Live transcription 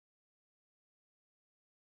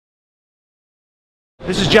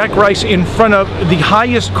This is Jack Rice in front of the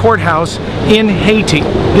highest courthouse in Haiti.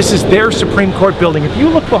 This is their Supreme Court building. If you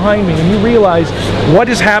look behind me and you realize what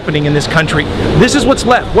is happening in this country, this is what's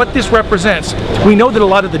left, what this represents. We know that a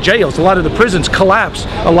lot of the jails, a lot of the prisons collapsed.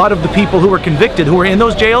 A lot of the people who were convicted, who were in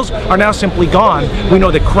those jails, are now simply gone. We know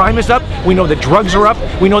that crime is up, we know that drugs are up,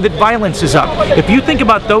 we know that violence is up. If you think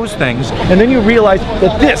about those things, and then you realize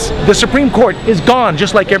that the Supreme Court, is gone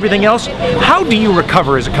just like everything else, how do you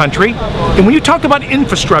recover as a country? And when you talk about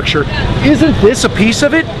infrastructure, isn't this a piece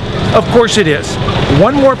of it? Of course it is.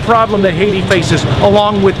 One more problem that Haiti faces,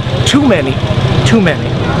 along with too many.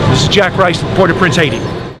 This is Jack Rice, Port-au-Prince,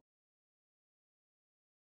 Haiti.